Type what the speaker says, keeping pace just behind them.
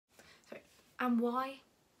And why,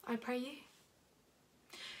 I pray you?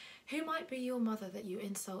 Who might be your mother that you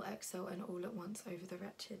insult, exalt, and all at once over the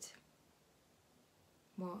wretched?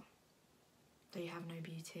 What? Though you have no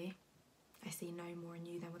beauty, I see no more in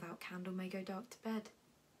you than without candle may go dark to bed.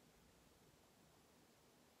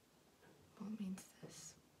 What means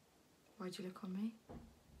this? Why'd you look on me?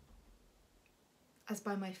 As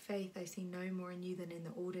by my faith I see no more in you than in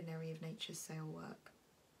the ordinary of nature's sail work.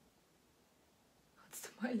 That's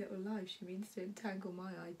my little life, she means to entangle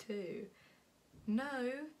my eye too.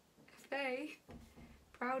 No, faith,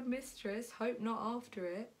 proud mistress, hope not after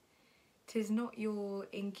it. 'Tis not your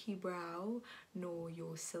inky brow, nor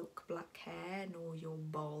your silk black hair, nor your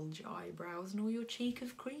bulge eyebrows, nor your cheek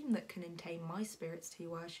of cream that can entain my spirits to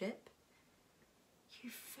worship. You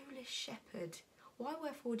foolish shepherd, why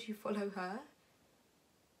wherefore do you follow her?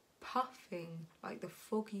 Puffing like the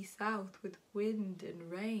foggy south with wind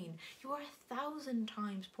and rain, you are 1,000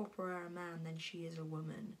 times properer a man than she is a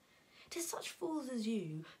woman. 'Tis such fools as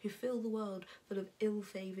you who fill the world full of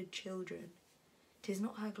ill-favoured children. 'Tis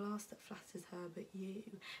not her glass that flatters her but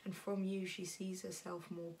you, and from you she sees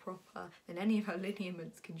herself more proper than any of her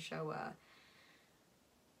lineaments can show her.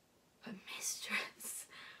 But mistress,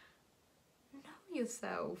 know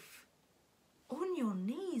yourself. On your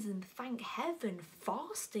knees and thank heaven,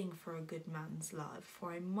 fasting for a good man's love,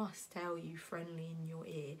 for I must tell you friendly in your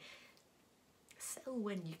ear, sell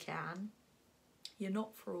when you can, you're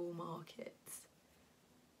not for all markets.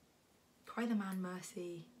 Cry the man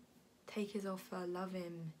mercy, take his offer, love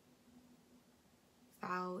him.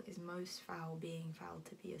 Foul is most foul, being foul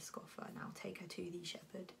to be a scoffer. Now take her to thee,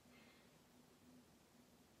 shepherd.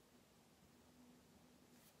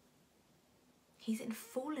 He's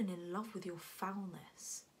fallen in love with your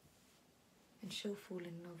foulness, and she'll fall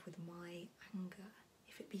in love with my anger,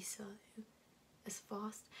 if it be so, as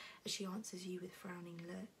fast as she answers you with frowning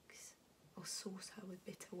looks, or sauce her with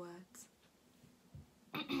bitter words.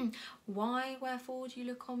 Why, wherefore do you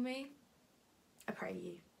look on me? I pray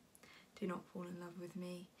you, do not fall in love with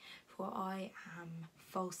me, for I am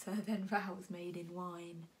falser than vows made in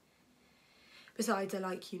wine. Besides, I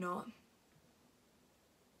like you not,